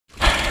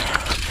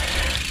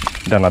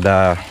Dan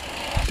ada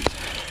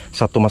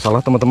satu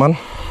masalah teman-teman,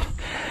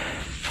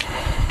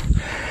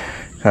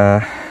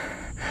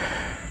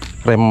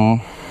 rem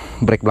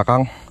brake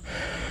belakang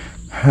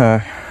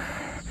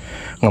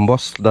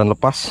ngembos dan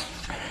lepas.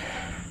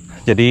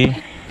 Jadi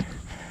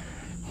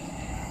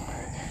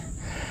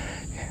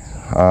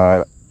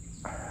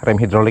rem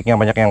hidroliknya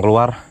banyak yang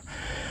keluar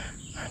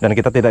dan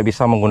kita tidak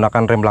bisa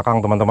menggunakan rem belakang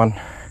teman-teman.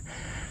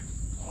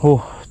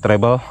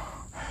 Treble.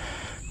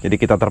 Jadi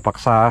kita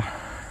terpaksa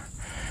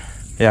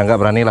ya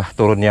nggak berani lah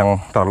turun yang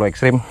terlalu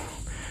ekstrim.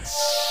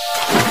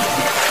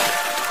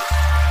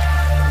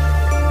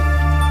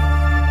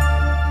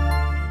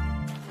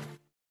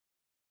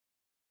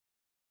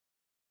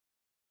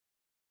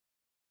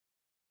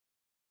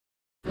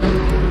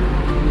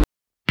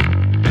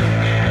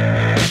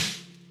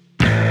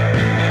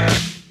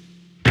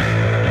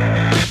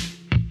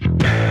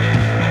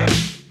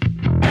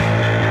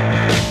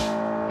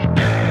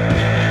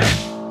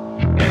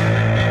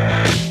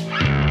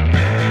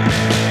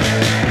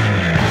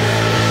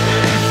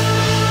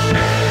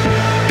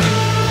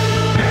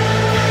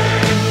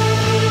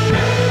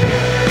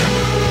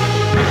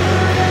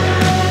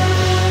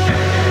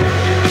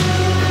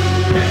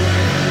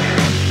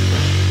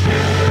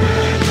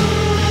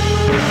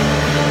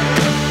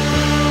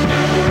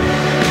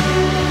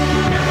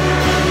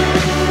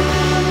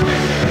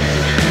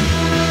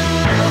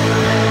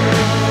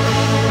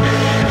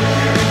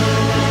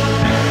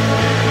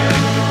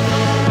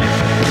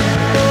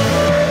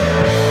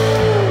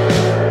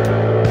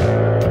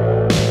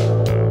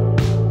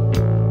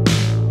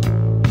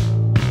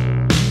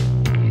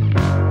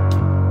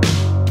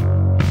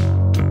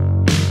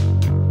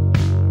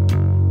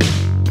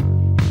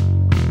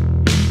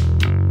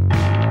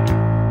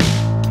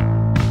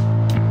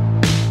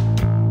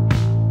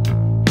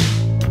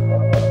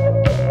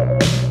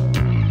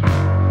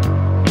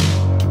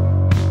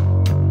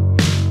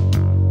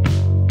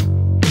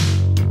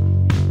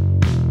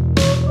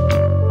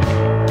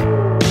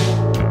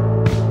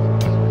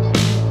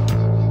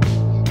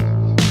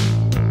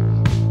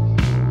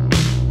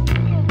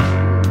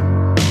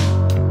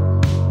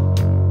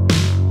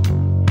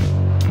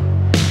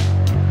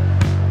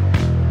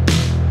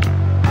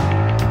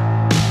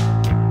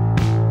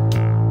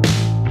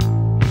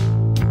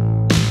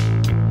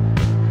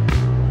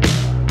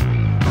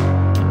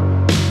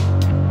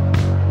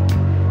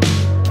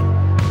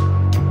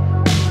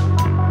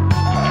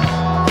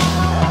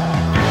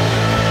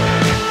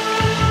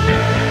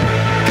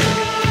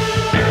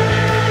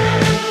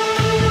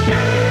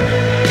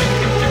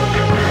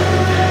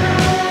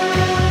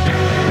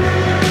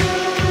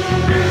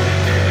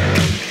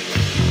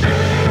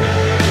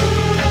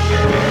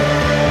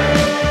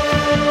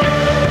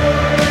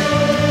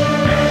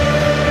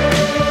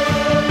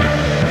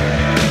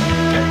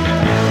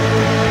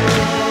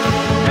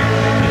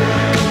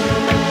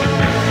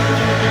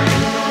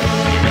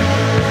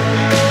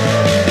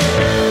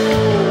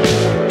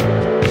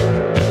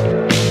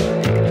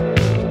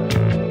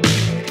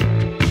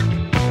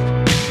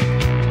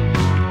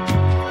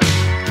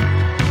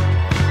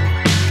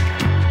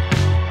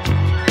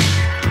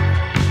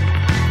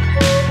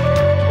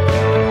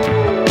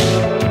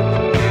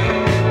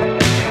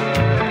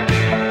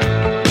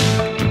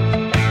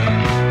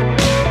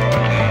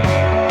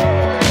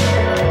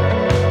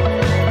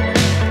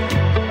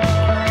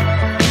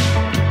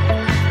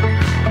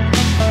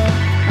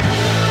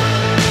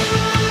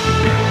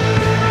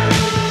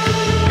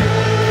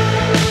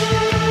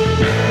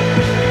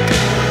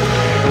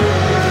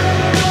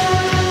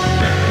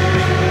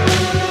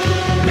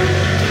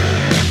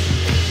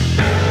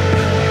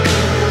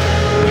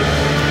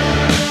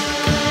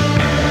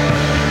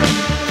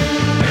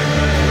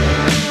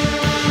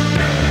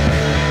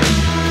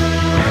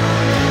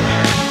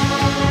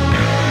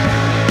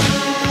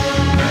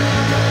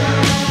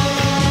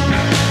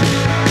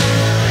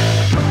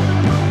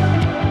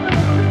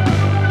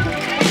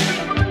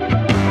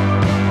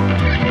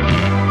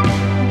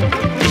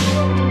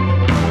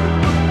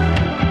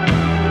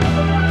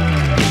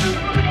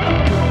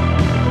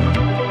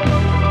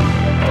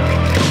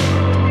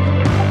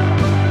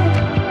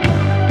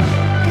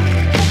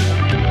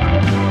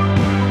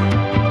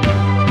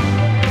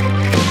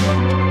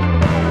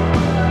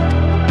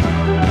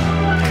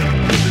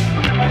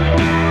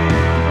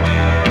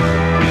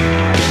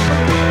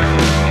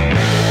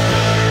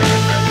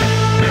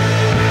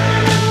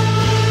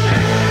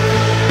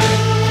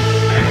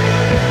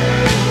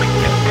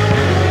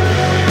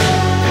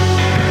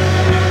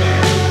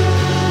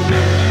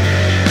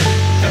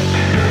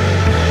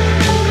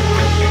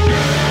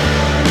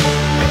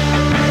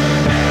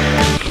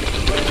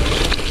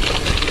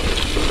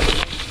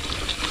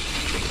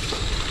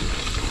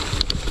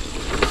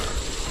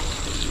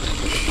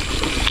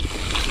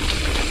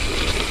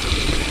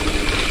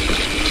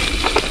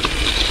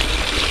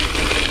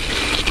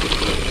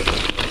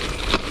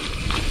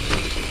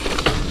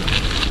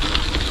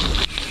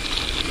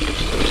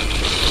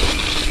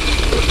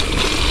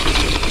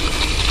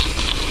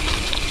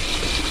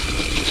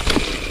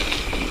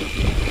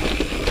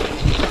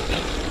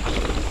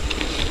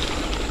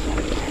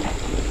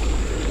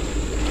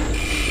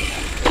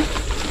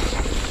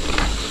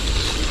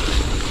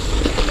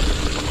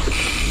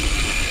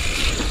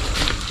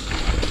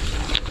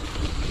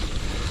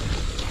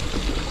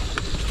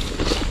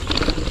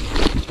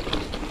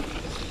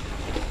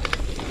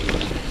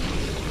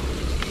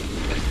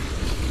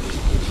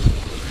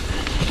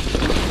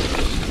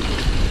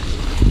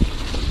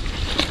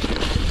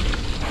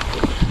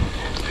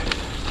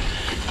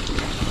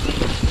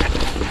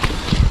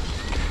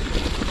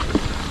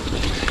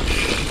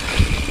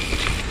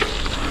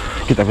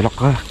 Kita belok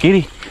ke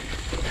kiri.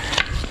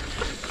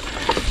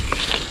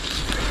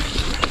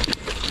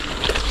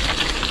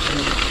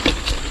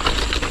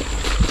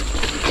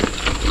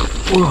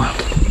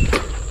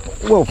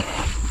 Wow.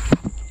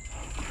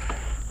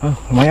 Oh,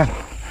 lumayan.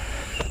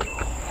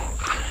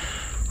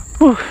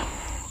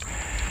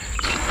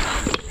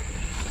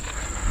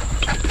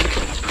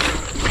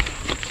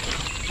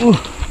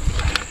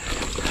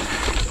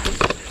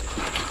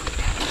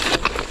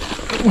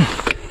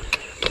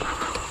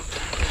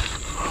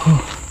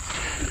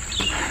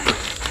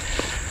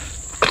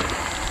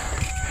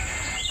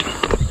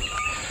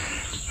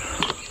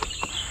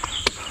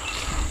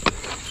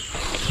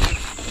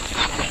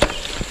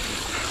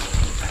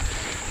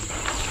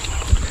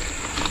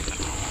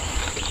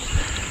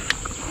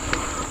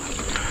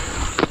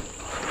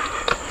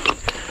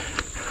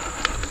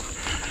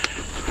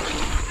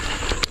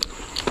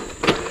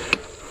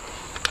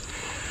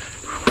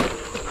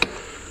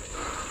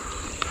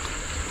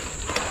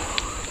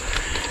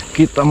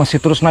 Kita masih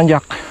terus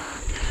nanjak.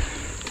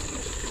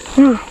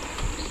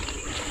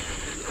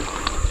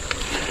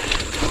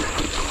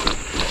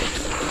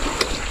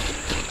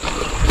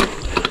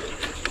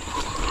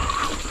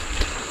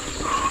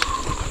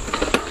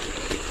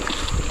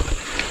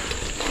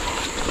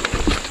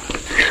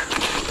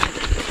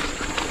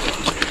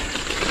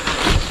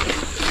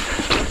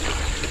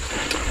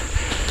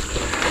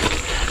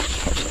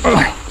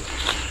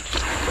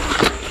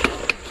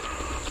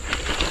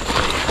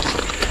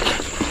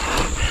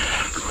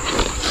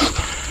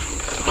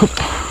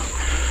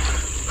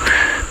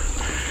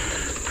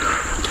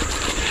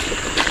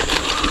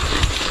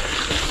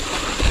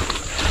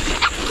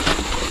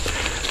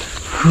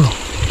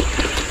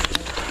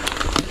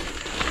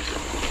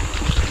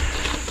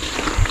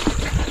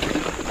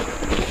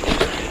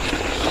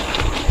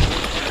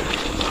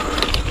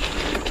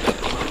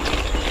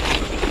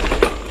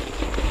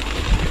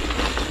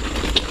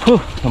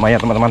 Lumayan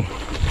teman-teman,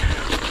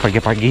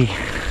 pagi-pagi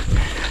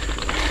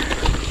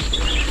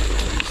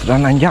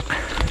sudah nanjak.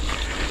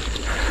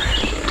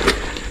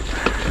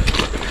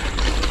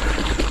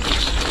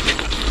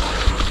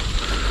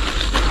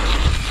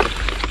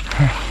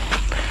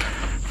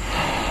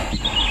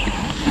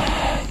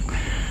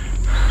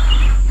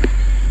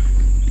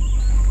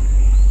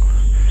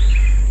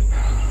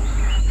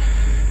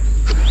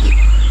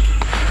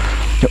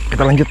 Yuk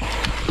kita lanjut.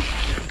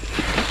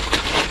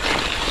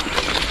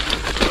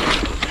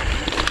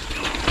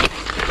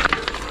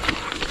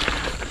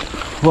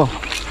 Wow,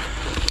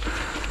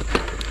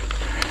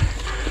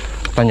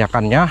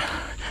 tanjakan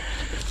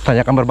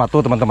berbatu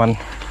teman-teman.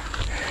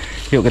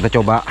 Yuk kita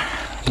coba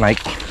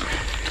naik.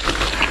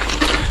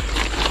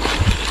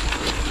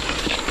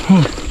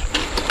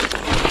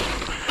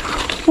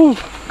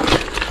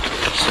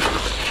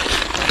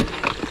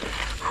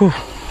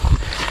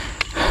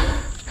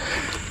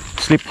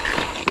 Slip.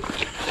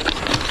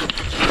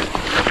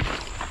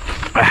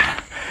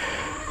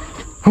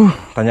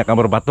 Tanjakan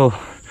berbatu.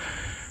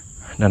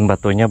 Dan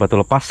batunya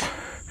batu lepas,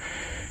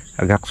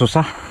 agak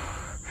susah.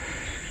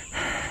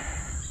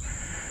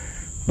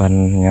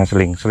 Bannya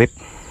seling slip.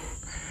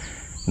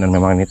 Dan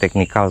memang ini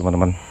teknikal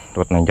teman-teman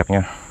buat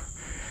nanjaknya.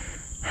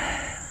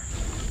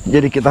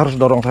 Jadi kita harus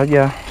dorong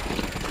saja.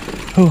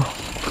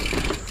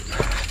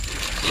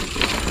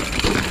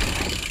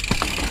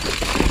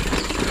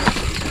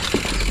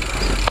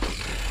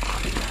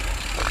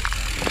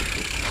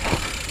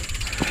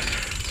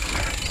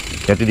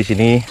 Jadi di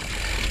sini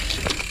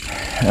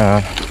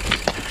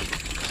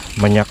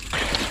banyak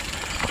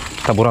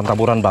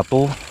taburan-taburan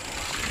batu,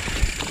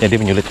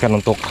 jadi menyulitkan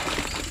untuk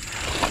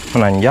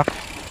menanjak.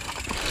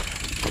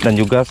 Dan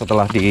juga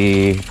setelah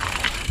diguyur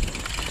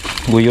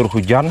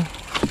hujan,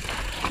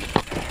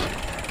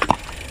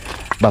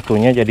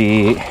 batunya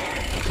jadi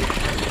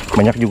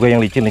banyak juga yang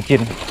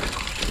licin-licin.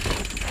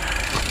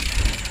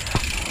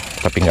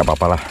 Tapi nggak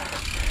apa-apa lah,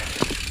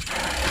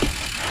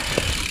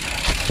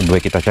 kedua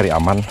kita cari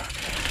aman.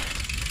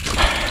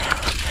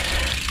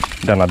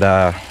 Dan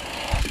ada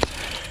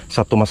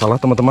satu masalah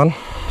teman-teman,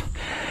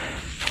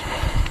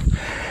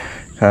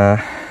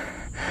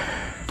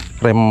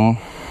 rem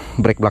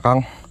brake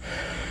belakang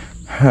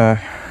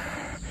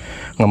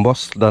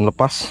ngembos dan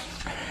lepas.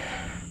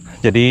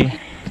 Jadi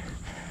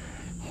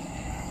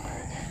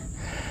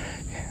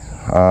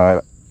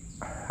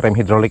rem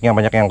hidroliknya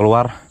banyak yang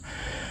keluar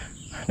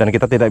dan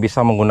kita tidak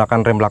bisa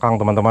menggunakan rem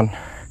belakang teman-teman.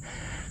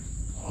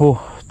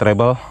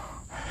 Trouble.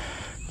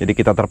 Jadi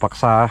kita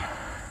terpaksa,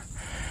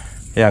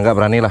 ya nggak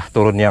berani lah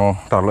turun yang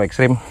terlalu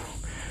ekstrim.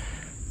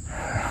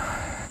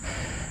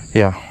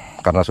 Ya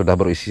karena sudah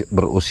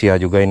berusia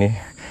juga ini,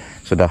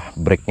 sudah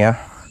brake-nya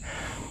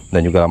dan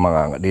juga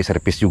lama nggak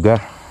diservis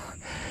juga.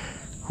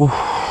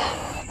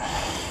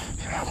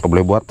 Apa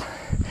boleh buat,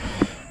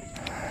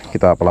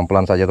 kita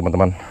pelan-pelan saja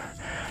teman-teman.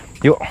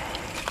 Yuk.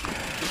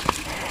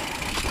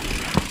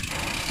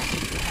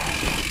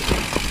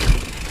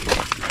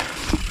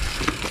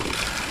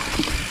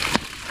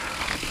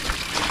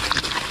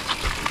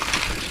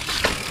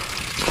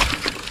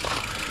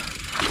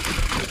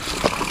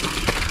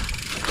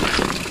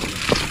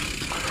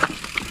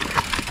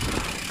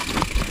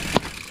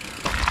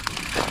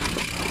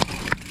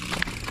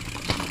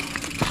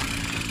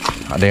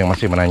 ada yang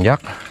masih menanjak,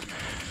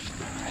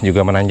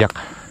 juga menanjak.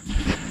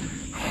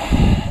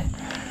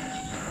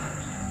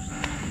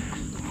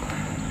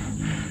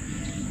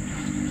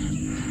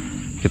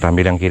 Kita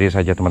ambil yang kiri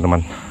saja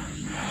teman-teman.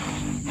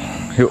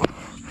 Yuk.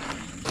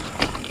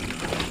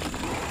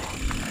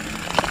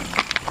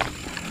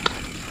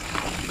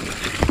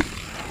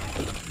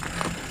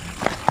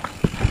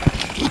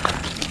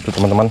 Tuh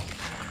teman-teman.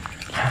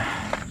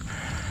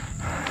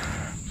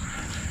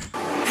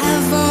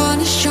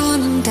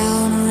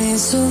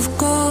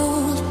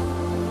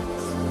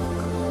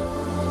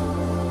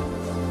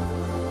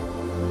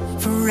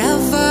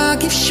 Forever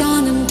keep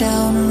shining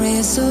down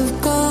rays of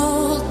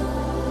gold.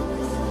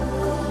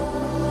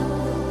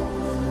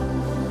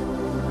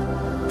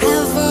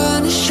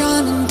 Heaven is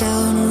shining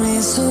down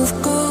rays of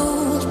gold.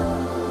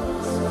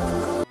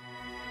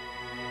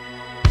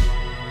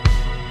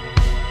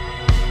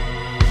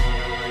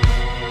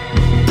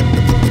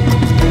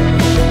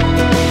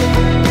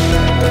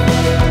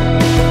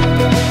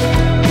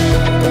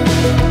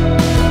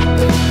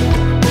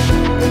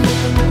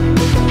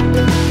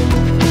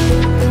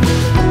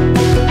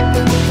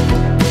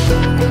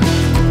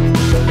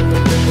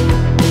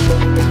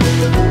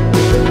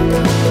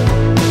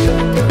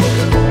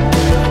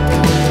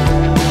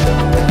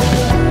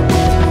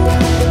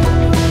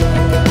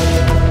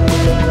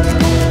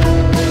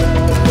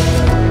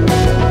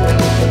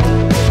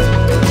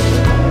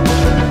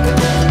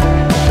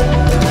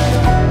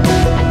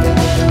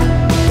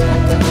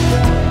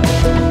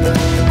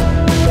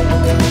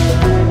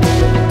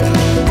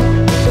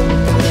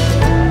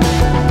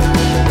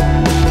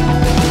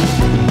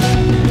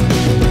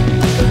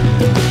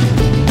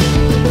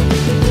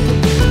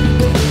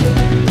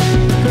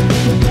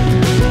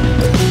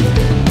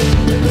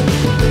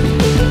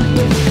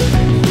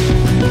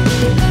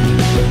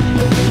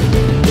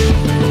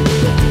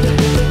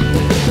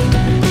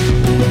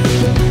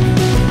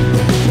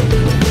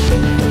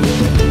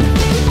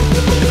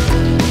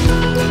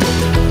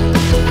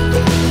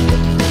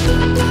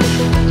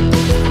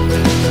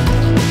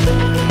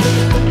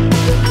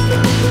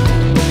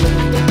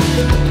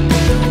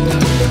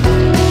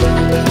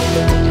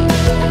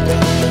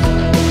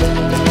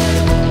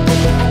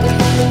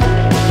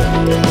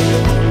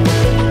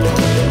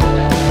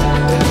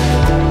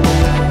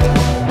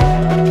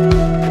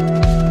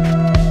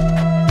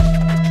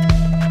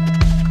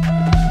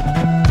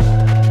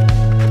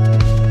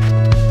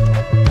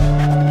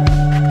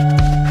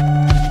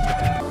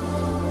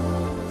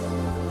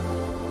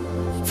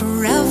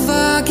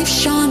 Forever keep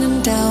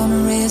shining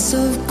down rays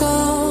of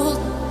gold.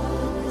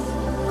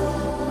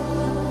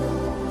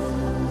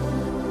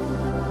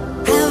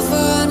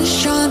 Heaven is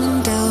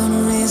shining down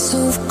rays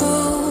of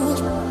gold.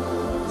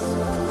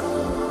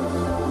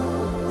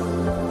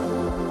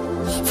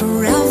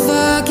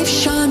 Forever keep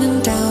shining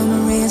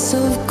down rays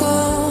of gold.